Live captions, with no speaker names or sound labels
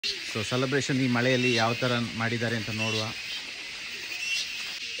So celebration ಈ ಮಳೆಯಲ್ಲಿ ಯಾವ ಥರ ಮಾಡಿದ್ದಾರೆ ಅಂತ ನೋಡುವ.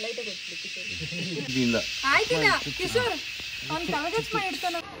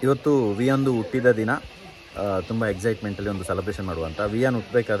 ಇವತ್ತು ವಿಯಾನ್ದು ಹುಟ್ಟಿದ ದಿನ. ತುಂಬ ಎಕ್ಸೈಟ್ಮೆಂಟಲ್ಲಿ ಒಂದು ಸೆಲೆಬ್ರೇಷನ್ ಮಾಡುವಂಥ. ವಿಯಾನ್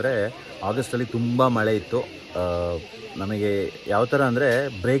ಹುಟ್ಟಬೇಕಾದ್ರೆ ಆಗಸ್ಟಲ್ಲಿ ತುಂಬ ಮಳೆ ಇತ್ತು. ನಮಗೆ ಯಾವ ಥರ ಅಂದರೆ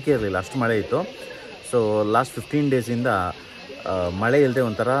ಬ್ರೇಕೇ ಇರಲಿಲ್ಲ, ಅಷ್ಟು ಮಳೆ ಇತ್ತು. ಸೊ ಲಾಸ್ಟ್ 15 ಡೇಸಿಂದ ಮಳೆ ಇಲ್ಲದೆ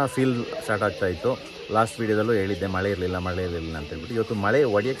ಒಂಥರ ಫೀಲ್ ಸ್ಟಾರ್ಟ್ ಆಗ್ತಾಯಿತ್ತು. ಲಾಸ್ಟ್ ವೀಡಿಯೋದಲ್ಲೂ ಹೇಳಿದ್ದೆ ಮಳೆ ಇರಲಿಲ್ಲ ಅಂತ ಹೇಳ್ಬಿಟ್ಟು. ಇವತ್ತು ಮಳೆ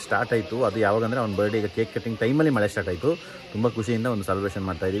ಒಡೆಯೋಕ್ಕೆ ಸ್ಟಾರ್ಟ್ ಆಯಿತು. ಅದು ಯಾವಾಗಂದರೆ ಅವ್ನ ಬರ್ಡೇಗೆ ಕೇಕ್ ಕಟ್ಟಿಂಗ್ ಟೈಮಲ್ಲಿ ಮಳೆ ಸ್ಟಾರ್ಟ್ ಆಯಿತು. ತುಂಬ ಖುಷಿಯಿಂದ ಒಂದು ಸೆಲೆಬ್ರೇಷನ್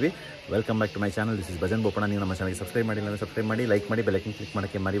ಮಾಡ್ತಾ ಇದ್ದೀವಿ. Welcome back to my channel. This is bhajan Bopanna. ನೀವು ನಮ್ಮ ಚಾನಲ್ಗೆ ಸಬ್ಸ್ಕ್ರೈಬ್ ಮಾಡಿಲ್ಲ ಅಂದರೆ ಸಬ್ಸ್ಕ್ರೈಬ್ ಮಾಡಿ, ಲೈಕ್ ಮಾಡಿ, ಬೆಲ್ ಐಕಾನ್ ಕ್ಲಿಕ್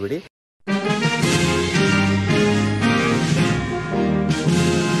ಮಾಡೋಕ್ಕೆ ಮರಿಬೇಡಿ.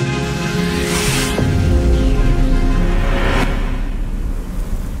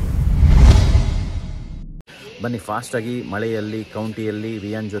 ಬನ್ನಿ ಫಾಸ್ಟಾಗಿ ಮಳೆಯಲ್ಲಿ ಕೌಂಟಿಯಲ್ಲಿ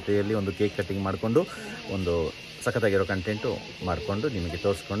ವಿಯಾನ್ ಜೊತೆಯಲ್ಲಿ ಒಂದು ಕೇಕ್ ಕಟ್ಟಿಂಗ್ ಮಾಡಿಕೊಂಡು ಒಂದು ಸಖತ್ತಾಗಿರೋ ಕಂಟೆಂಟು ಮಾಡಿಕೊಂಡು ನಿಮಗೆ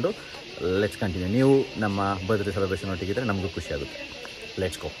ತೋರಿಸ್ಕೊಂಡು ಲೆಟ್ಸ್ ಕಂಟಿನ್ಯೂ. ನೀವು ನಮ್ಮ ಬರ್ತ್ಡೇ ಸೆಲೆಬ್ರೇಷನ್ ಒಟ್ಟಿಗಿದ್ರೆ ನಮಗೂ ಖುಷಿ ಆಗುತ್ತೆ.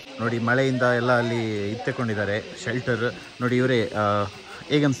 Let's go. ನೋಡಿ ಮಳೆಯಿಂದ ಎಲ್ಲ ಅಲ್ಲಿ ಇತ್ತಕೊಂಡಿದ್ದಾರೆ ಶೆಲ್ಟರ್. ನೋಡಿ ಇವರೇ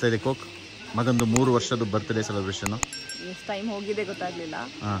ಹೇಗನ್ನಿಸ್ತಾ ಇದೆ ಕೋಕ್ ಮಗಂದು 3 ವರ್ಷದ ಬರ್ತ್ಡೇ ಸೆಲೆಬ್ರೇಷನ್ನು? ಎಷ್ಟು ಟೈಮ್ ಹೋಗಿದೆ ಗೊತ್ತಾಗಲಿಲ್ಲ.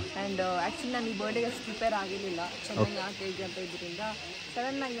 ಆ್ಯಂಡ್ ಆ್ಯಕ್ಚುಲಿ ನಾನು ಈ ಬರ್ಡೇಗೆ ಅಷ್ಟು ಪ್ರಿಪೇರ್ ಆಗಿರಲಿಲ್ಲ. ಚೆನ್ನಾಗಿ ಆಗ್ತೈತೆ ಅಂತ ಇದರಿಂದ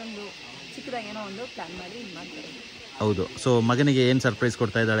ಸಡನ್ನಾಗಿ ಒಂದು ಚಿಕ್ಕದಾಗಿ ಏನೋ ಒಂದು ಪ್ಲ್ಯಾನ್ ಮಾಡಿ ಮಾಡ್ತಾರೆ. ಹೌದು. ಸೊ ಮಗನಿಗೆ ಏನು ಸರ್ಪ್ರೈಸ್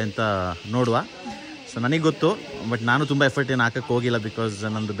ಕೊಡ್ತಾ ಇದ್ದಾಳೆ ಅಂತ ನೋಡುವ. ಸೊ ನನಗೆ ಗೊತ್ತು, ಬಟ್ ನಾನು ತುಂಬ ಎಫರ್ಟ್ ಏನು ಹಾಕಕ್ಕೆ ಹೋಗಿಲ್ಲ ಬಿಕಾಸ್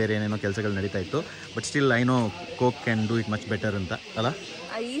ನಮ್ಮದು ಬೇರೆ ಏನೇನೋ ಕೆಲಸಗಳು ನಡೀತಾ ಇತ್ತು. But still I know coke can do it much better ಅಂತ ಅಲ್ಲ.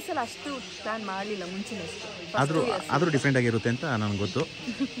 ಈ ಸಲ ಅಷ್ಟು ಪ್ಲ್ಯಾನ್ ಮಾಡಲಿಲ್ಲ ಮುಂಚಿನಷ್ಟು. ಆದರೂ ಡಿಫ್ರೆಂಟ್ ಆಗಿರುತ್ತೆ ಅಂತ ನನಗೆ ಗೊತ್ತು.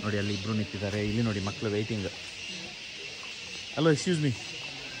 ನೋಡಿ ಅಲ್ಲಿ ಇಬ್ಬರು ನಿಂತಿದ್ದಾರೆ. ಇಲ್ಲಿ ನೋಡಿ ಮಕ್ಕಳು ವೆಯ್ಟಿಂಗ್. Hello, excuse me.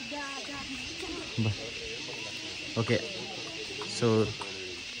 ಬಾ. ಓಕೆ. ಸೊ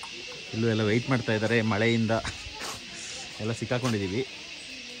ಇಲ್ಲೂ ಎಲ್ಲ ವೆಯ್ಟ್ ಮಾಡ್ತಾ ಇದ್ದಾರೆ. ಮಳೆಯಿಂದ ಎಲ್ಲ ಸಿಕ್ಕಾಕೊಂಡಿದ್ದೀವಿ.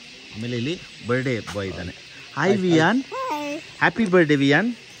 ಆಮೇಲೆ ಇಲ್ಲಿ ಬರ್ಡೇ ಬಾಯ್ ಇದ್ದಾನೆ. Hi ವಿಯಾನ್, happy birthday ವಿಯಾನ್.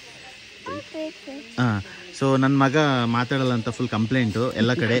 ಹಾಂ. ಸೊ ನನ್ನ ಮಗ ಮಾತಾಡಲ್ಲ ಅಂತ ಫುಲ್ ಕಂಪ್ಲೇಂಟು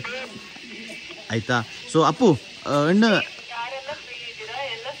ಎಲ್ಲ ಕಡೆ, ಆಯಿತಾ. ಸೊ ಅಪ್ಪು ಅಣ್ಣ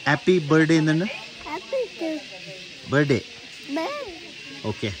ಹ್ಯಾಪಿ ಬರ್ಡೇ ನನ್ನ ಬರ್ಡೇ.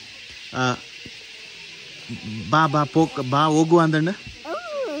 ಓಕೆ. ಬಾ ಬಾ ಪೋಕ್ ಬಾ ಹೋಗುವ ಅಂದಣ್ಣ.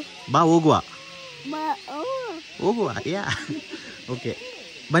 ಬಾ ಹೋಗುವ ಯಾ. ಓಕೆ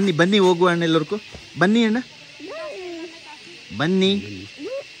ಬನ್ನಿ ಹೋಗುವ ಅಣ್ಣ ಎಲ್ಲರಿಗೂ. ಬನ್ನಿ ಅಣ್ಣ ಬನ್ನಿ.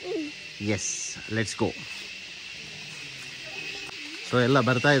 S, let's go. ಸೊ ಎಲ್ಲ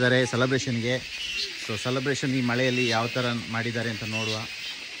ಬರ್ತಾ ಇದ್ದಾರೆ ಸೆಲೆಬ್ರೇಷನ್ಗೆ. ಸೊ ಸೆಲೆಬ್ರೇಷನ್ ಈ ಮಳೆಯಲ್ಲಿ ಯಾವ ಥರ ಮಾಡಿದ್ದಾರೆ ಅಂತ ನೋಡುವ.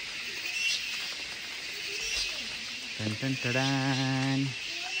 ಟನ್.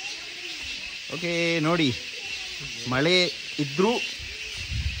 ಓಕೆ ನೋಡಿ, ಮಳೆ ಇದ್ದರೂ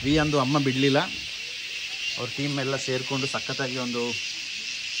ವಿಯಾನ್ದು ಅಮ್ಮ ಬಿಡಲಿಲ್ಲ. ಅವ್ರ ಟೀಮ್ ಎಲ್ಲ ಸೇರಿಕೊಂಡು ಸಖತ್ತಾಗಿ ಒಂದು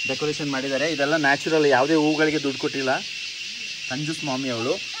ಡೆಕೋರೇಷನ್ ಮಾಡಿದ್ದಾರೆ. ಇದೆಲ್ಲ ನ್ಯಾಚುರಲ್, ಯಾವುದೇ ಹೂಗಳಿಗೆ ದುಡ್ಡು ಕೊಟ್ಟಿಲ್ಲ. ಕಂಜೂಸ್ ಮಾಮಿ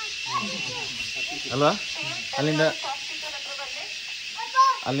ಅವಳು ಅಲ್ವಾ.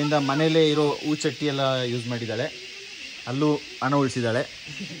 ಅಲ್ಲಿಂದ ಮನೇಲೇ ಇರೋ ಹೂ ಚಟ್ಟಿ ಎಲ್ಲ ಯೂಸ್ ಮಾಡಿದ್ದಾಳೆ. ಅಲ್ಲೂ ಹಣ ಉಳಿಸಿದ್ದಾಳೆ.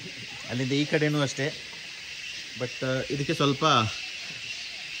 ಅಲ್ಲಿಂದ ಈ ಕಡೆಯೂ ಅಷ್ಟೇ. ಬಟ್ ಇದಕ್ಕೆ ಸ್ವಲ್ಪ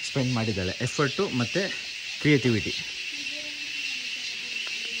ಸ್ಪೆಂಡ್ ಮಾಡಿದ್ದಾಳೆ, ಎಫರ್ಟು ಮತ್ತು ಕ್ರಿಯೇಟಿವಿಟಿ.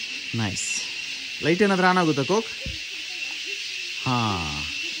 ನೈಸ್. ಲೈಟ್ ಏನಾದರೂ ಆನ್ ಆಗುತ್ತಾ ಕೋಕ್? ಹಾಂ,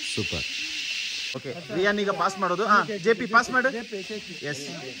 ಸೂಪರ್. ಓಕೆ, ವಿಯಾನ್ ಈಗ ಪಾಸ್ ಮಾಡೋದು. ಹಾಂ, ಜೆ ಪಿ ಪಾಸ್ ಮಾಡು. ಎಸ್,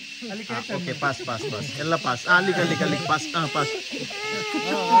 ಓಕೆ, ಪಾಸ್ ಎಲ್ಲ ಪಾಸ್. ಅಲ್ಲಿಗೆ ಪಾಸ್. ಹಾಂ, ಪಾಸ್.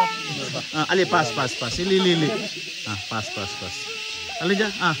 ಹಾಂ, ಅಲ್ಲಿ ಪಾಸ್ ಇಲ್ಲಿ. ಹಾಂ, ಪಾಸ್ ಅಲ್ಲಿಜ.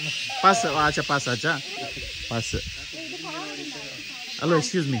 ಹಾಂ, ಪಾಸ್ ಆಚಾ. ಅಲೋ,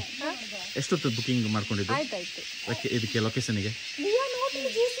 ಎಕ್ಸ್ಕ್ಯೂಸ್ ಮೀ, ಎಷ್ಟೊತ್ತು ಬುಕ್ಕಿಂಗ್ ಮಾಡ್ಕೊಂಡಿದ್ದು ಇದಕ್ಕೆ ಲೊಕೇಶನ್ಗೆ?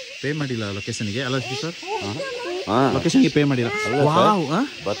 ಪೇ ಮಾಡಿಲ್ಲ ಲೊಕೇಶನ್ಗೆ ಅಲ್ಲ ಸರ್? ಲೊಕೇಶನ್ಗೆ ಪೇ ಮಾಡಿಲ್ಲ.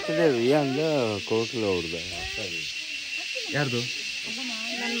 ಬರ್ತ್ಡೇ ವಿಯಾನ್ ಕೋಟ್ಲ ಅವ್ರದ್ದು. ಯಾರ್ದು?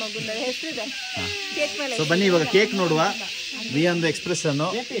 ಸೊ ಬನ್ನಿ ಇವಾಗ ಕೇಕ್ ನೋಡುವ. ವಿಯಾನ್ದು ಎಕ್ಸ್ಪ್ರೆಷನ್ನು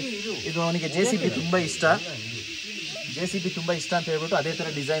ಇದು. ಅವನಿಗೆ JCB ತುಂಬ ಇಷ್ಟ ಅಂತ ಹೇಳ್ಬಿಟ್ಟು ಅದೇ ಥರ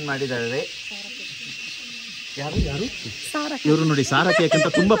ಡಿಸೈನ್ ಮಾಡಿದ್ದಾರೆ. ಯಾರು ಇವರು ನೋಡಿ, ಸಾರಾ ಕೇಕ್ ಅಂತ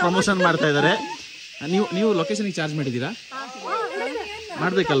ತುಂಬ ಪ್ರಮೋಷನ್ ಮಾಡ್ತಾ ಇದ್ದಾರೆ. ನೀವು ಲೊಕೇಶನ್ಗೆ ಚಾರ್ಜ್ ಮಾಡಿದ್ದೀರಾ?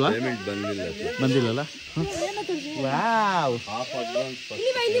 ಮಾಡ್ಬೇಕಲ್ವಾ? ಬಂದಿಲ್ಲಲ್ಲ. ವಾವ್,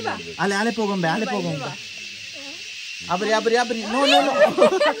 ಅಲೆ ಹೋಗಂಬೆ. ಅಬ್ರಿ ನೋ.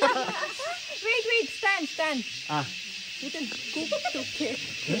 Wait stand. ಹಾಂ,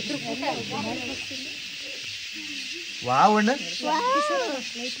 ವಾವ್ ಅಣ್ಣ.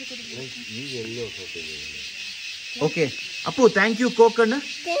 Okay Appu, thank you coke ಅಣ್ಣ.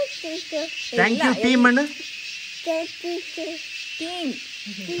 ಥ್ಯಾಂಕ್ ಯು ಟೀಮ್ ಅಣ್ಣ. Team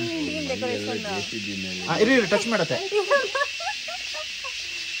decoration. ಇರಿ ಟಚ್ ಮಾಡತ್ತೆ.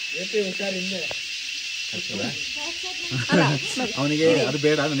 ಅವನಿಗೆ ಅದು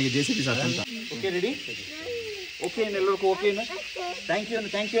ಬೇಡ, ನನಗೆ JCB ಸಾಕು ಅಂತ. Okay ready? ಓಕೆ ಎಲ್ಲರಿಗೂ ಓಕೆ ಏನು? ಥ್ಯಾಂಕ್ ಯು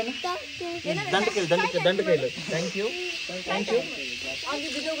ಥ್ಯಾಂಕ್ ಯು ದಂಡ ಕೈ thank you thank you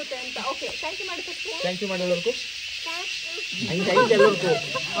thank you ಮಾಡಿ ಎಲ್ಲರಿಗೂ. ಥ್ಯಾಂಕ್ ಎಲ್ಲರಿಗೂ.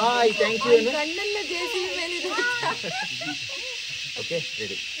 ಹಾಯ್ ಥ್ಯಾಂಕ್ ಯು ಏನು? Okay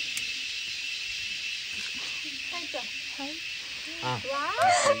ready? ಹಾಂ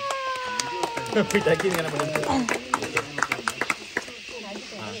Happy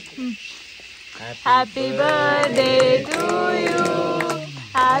birthday to you.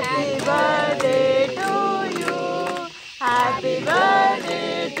 Happy birthday to you. Happy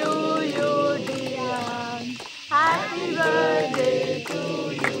birthday to you, Viaan. Happy birthday to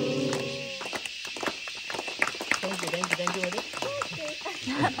you. Thank you.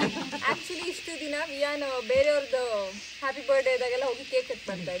 Actually ಇಷ್ಟು ದಿನ ವಿಯಾನ್ ಬೇರೆಯವ್ರದ್ದು happy birthday ಇದಾಗೆಲ್ಲ ಹೋಗಿ cake cut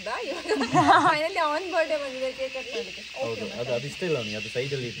ಮಾಡ್ತಾ ಇದ್ದ. ಇವಾಗ ಫೈನಲಿ ಅವನ್ ಬರ್ಡೇ ಬಂದಿದೆ, ಕೇಕ್ ಕಟ್ ಮಾಡಲಿಕ್ಕೆ. ಹೌದು, ಅದು ಇಷ್ಟ ಇಲ್ಲ ಅವನಿಗೆ, ಅದು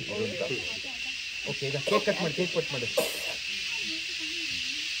ಸೈಡಲ್ಲಿ ಅಂತ. ಓಕೆ, ಈಗ ಕೇಕ್ ಕಟ್ ಮಾಡಿ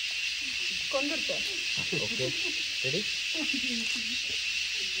ಕೊಂಡ್ಬಿಡ್ತೆ. Okay ready?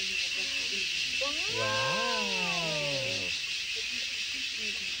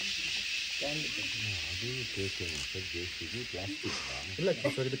 ಇಲ್ಲ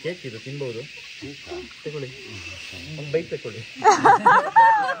ಸರ್, ಇದು ಕೇಕ್, ಇದು ತಿನ್ಬಹುದು. ತಗೊಳ್ಳಿ, ಒಂದು ಬೈಕ್ ತಗೊಳ್ಳಿ.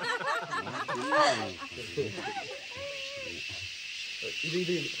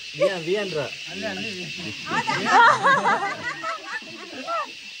 ಇದು ವಿಯಾನ್ರ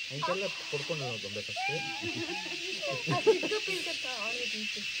ಇಂತೆಲ್ಲ ಕೊಡ್ಕೊಂಡು ಹೋಗ್ಬಂದೆ ಫಸ್ಟ್.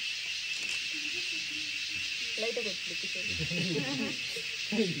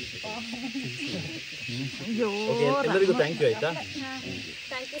 ಎಲ್ಲರಿಗೂ ಥ್ಯಾಂಕ್ ಯು ಆಯ್ತಾ.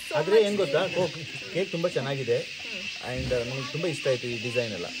 ಆದ್ರೆ ಏನ್ ಗೊತ್ತಾ, ಕೇಕ್ ತುಂಬಾ ಚೆನ್ನಾಗಿದೆ ಅಂಡ್ ನನಗೆ ತುಂಬಾ ಇಷ್ಟ ಆಯ್ತು ಈ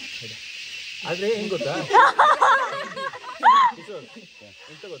ಡಿಸೈನ್ ಎಲ್ಲ. ಆದ್ರೆ ಏನ್ ಗೊತ್ತಾ ಕಿಶೋರ್,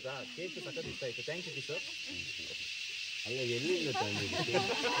 ಎಂತ ಗೊತ್ತಾ, ಕೇಕ್ ಸಖತ್ ಇಷ್ಟ ಆಯ್ತು. Thank you Kishore. ಅಲ್ಲ, ಎಲ್ಲಿಂದ ತಂದಿದ್ದೀರಿ?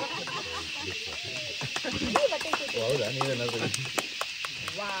 ಹೌದಾ, ನೀವೇನಾದ್ರು?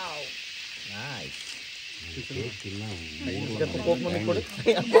 ನೈಸ್. ಕೋಕ್ ಮಮ್ಮಿ ಕೊಡು,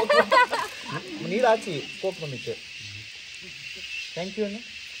 ನೀರು ಹಾಕಿ ಕೋಕ್ ಮಮ್ಮಿಕ್ಕೆ. ಥ್ಯಾಂಕ್ ಯು ಅಣ್ಣ.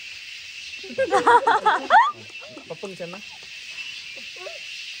 ಪಪ್ಪಂಗೆ ಚೆನ್ನ.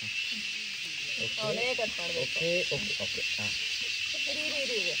 Okay okay okay. ಹಾಂ,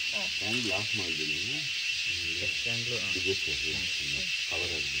 ಹ್ಯಾಂಡ್ ಲಾಕ್ ಮಾಡಿದ್ದೀನಿ. ಕ್ಯಾಂಡ್ಲು.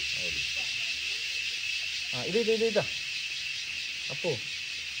 ಕವರಲ್ಲಿ. ಹೌದು. ಹಾಂ, ಇದು ಅಪ್ಪು.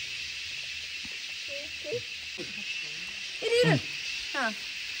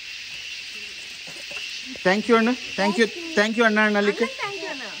 ಥ್ಯಾಂಕ್ ಯು ಅಣ್ಣ. ಥ್ಯಾಂಕ್ ಯು ಅಣ್ಣ. ಅಣ್ಣಲಿಕ್ಕೆ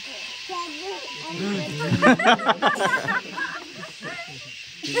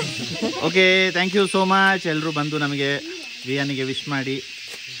okay, thank you so much. ಎಲ್ಲರೂ ಬಂದು ನಮಗೆ ವಿಯಾನಿಗೆ ವಿಶ್ ಮಾಡಿ.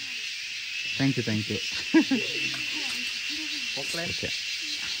 Thank you. ಓಕೆ,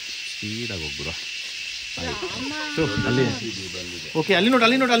 ಸ್ಪೀಡಾಗಿ ಹೋಗ್ಬಿಡು. ಅಲ್ಲಿ ಓಕೆ, ಅಲ್ಲಿ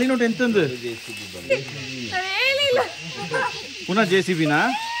ನೋಡು ಎಂತಂದು. ಪುನಃ JCBನ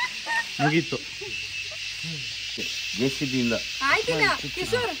ಮುಗೀತು. JCBಯಿಂದ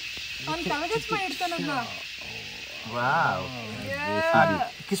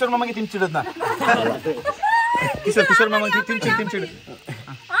ಕಿಶೋರ್ ಮಾಮಗೆ ತಿನ್ಸಿಡದ್ನ. ಕಿಶೋರ್ ಮಾಮಗೆ ತಿನ್ಸಿಡು.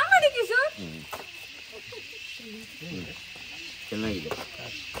 ಚೆನ್ನಾಗಿದೆ.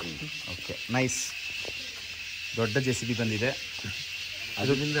 Okay, nice. ದೊಡ್ಡ JCB ಬಂದಿದೆ.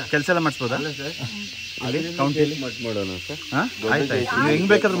 ಅದರಿಂದ ಕೆಲಸ ಎಲ್ಲ ಮಾಡಿಸ್ಬೋದಾ? ಕೌಂಟಿಯಲ್ಲಿ ಮಾಡೋಣ ಸರ್. ಹಾಂ, ಆಯ್ತು. ನೀವು ಹೆಂಗೆ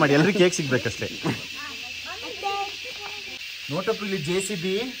ಬೇಕಾದ್ರೂ ಮಾಡಿ, ಎಲ್ರಿಗೂ ಕೇಕ್ ಸಿಗ್ಬೇಕಷ್ಟೇ. ನೋಟಪ್ಪು, ಇಲ್ಲಿ JCB.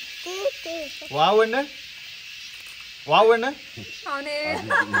 ವಾವಣ್ಣ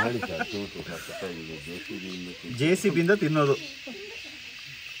JCBಯಿಂದ ತಿನ್ನೋದು.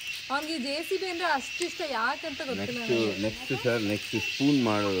 ಅವನಿಗೆ JCB ಅಂದ್ರೆ ಅಷ್ಟಿಷ್ಟ, ಯಾಕಂತ ಗೊತ್ತಿಲ್ಲ. ನೆಕ್ಸ್ಟ್ ಸ್ಪೂನ್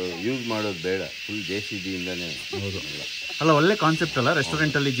ಯೂಸ್ ಮಾಡೋದು ಬೇಡ, ಫುಲ್ JCBಯಿಂದನೇ. ಹೌದು, ಅಲ್ಲ ಒಳ್ಳೆ ಕಾನ್ಸೆಪ್ಟ್ ಅಲ್ಲ.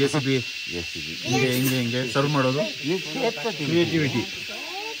 ರೆಸ್ಟೋರೆಂಟಲ್ಲಿ JCB ಹಿಂಗೆ ಸರ್ವ್ ಮಾಡೋದು. ಕ್ರಿಯೇಟಿವಿಟಿ.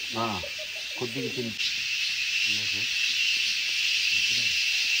 ಹಾಂ, ಕುದ್ದಿಗೆ ತಿನ್.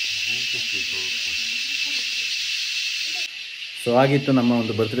 ಸೊ ಆಗಿತ್ತು ನಮ್ಮ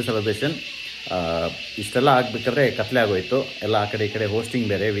ಒಂದು ಬರ್ತ್ಡೇ ಸೆಲೆಬ್ರೇಷನ್. ಇಷ್ಟೆಲ್ಲ ಆಗಬೇಕಾದ್ರೆ ಕತ್ಲೆ ಆಗೋಯ್ತು. ಎಲ್ಲ ಆ ಕಡೆ ಈ ಕಡೆ ಹೋಸ್ಟಿಂಗ್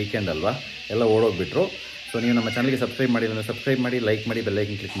ಬೇರೆ, ವೀಕೆಂಡ್ ಅಲ್ವಾ, ಎಲ್ಲ ಓಡೋಗ್ಬಿಟ್ರು. ಸೊ ನೀವು ನಮ್ಮ ಚಾನಲ್ಗೆ ಸಬ್ಸ್ಕ್ರೈಬ್ ಮಾಡಿದ್ರೆ ಸಬ್ಸ್ಕ್ರೈಬ್ ಮಾಡಿ, ಲೈಕ್ ಮಾಡಿ,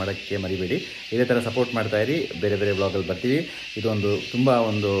 ಬೆಲ್ಲೈಕನ್ ಕ್ಲಿಕ್ ಮಾಡೋಕ್ಕೆ ಮರಿಬೇಡಿ. ಇದೇ ಥರ ಸಪೋರ್ಟ್ ಮಾಡ್ತಾಯಿರಿ. ಬೇರೆ ಬ್ಲಾಗಲ್ಲಿ ಬರ್ತೀವಿ. ಇದೊಂದು ತುಂಬ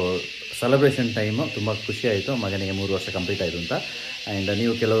ಒಂದು ಸೆಲೆಬ್ರೇಷನ್ ಟೈಮು. ತುಂಬ ಖುಷಿಯಾಯಿತು, ಮಗನಿಗೆ 3 ವರ್ಷ ಕಂಪ್ಲೀಟ್ ಆಯಿತು ಅಂತ. ಆ್ಯಂಡ್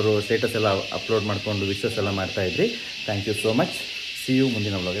ನೀವು ಕೆಲವರು ಸ್ಟೇಟಸ್ ಎಲ್ಲ ಅಪ್ಲೋಡ್ ಮಾಡಿಕೊಂಡು ವಿಶಸ್ ಎಲ್ಲ ಮಾಡ್ತಾಯಿದ್ರಿ. Thank you so much. C you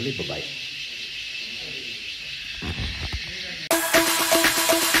ಮುಂದಿನ ಬ್ಲಾಗಲ್ಲಿ. ಬಾಯ್.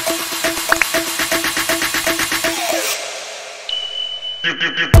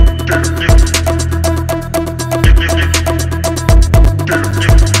 Get it.